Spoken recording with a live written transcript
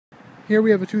Here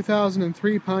we have a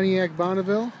 2003 Pontiac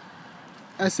Bonneville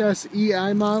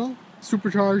SSEI model,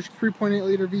 supercharged 3.8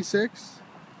 liter V6.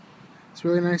 It's a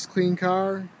really nice clean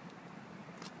car.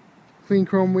 Clean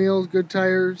chrome wheels, good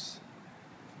tires.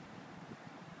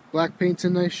 Black paint's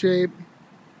in nice shape.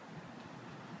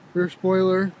 Rear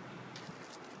spoiler.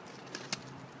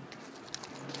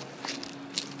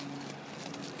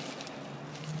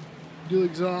 Dual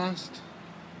exhaust.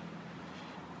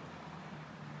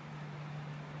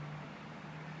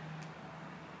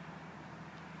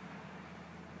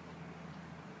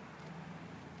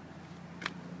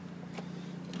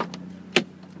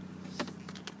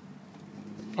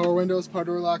 Power windows, power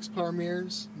door locks, power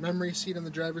mirrors, memory seat on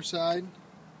the driver's side,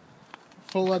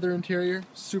 full leather interior,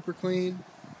 super clean,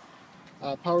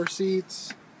 power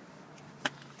seats,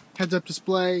 heads-up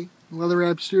display,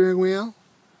 leather-wrapped steering wheel.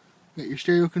 You got your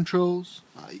stereo controls,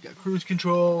 you got cruise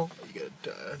control, you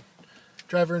got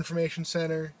driver information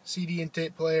center, CD and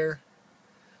tape player,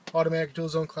 automatic dual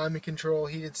zone climate control,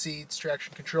 heated seats,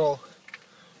 traction control,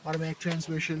 automatic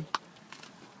transmission.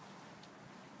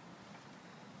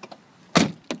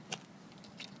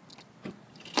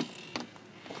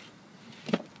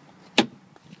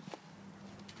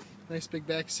 Nice big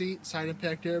back seat, side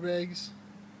impact airbags,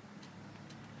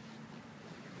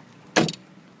 and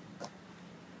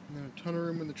then a ton of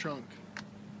room in the trunk.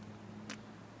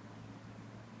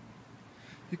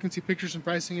 You can see pictures and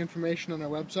pricing information on our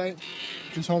website,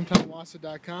 which is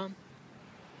hometownwausau.com.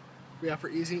 We offer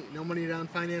easy, no money down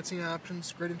financing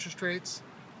options, great interest rates.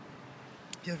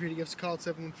 Feel free to give us a call at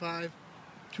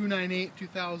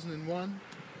 715-298-2001.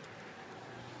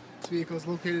 This vehicle is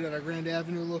located at our Grand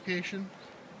Avenue location.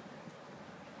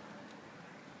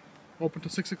 Open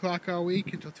till 6 o'clock all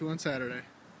week until 2 on Saturday.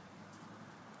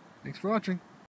 Thanks for watching.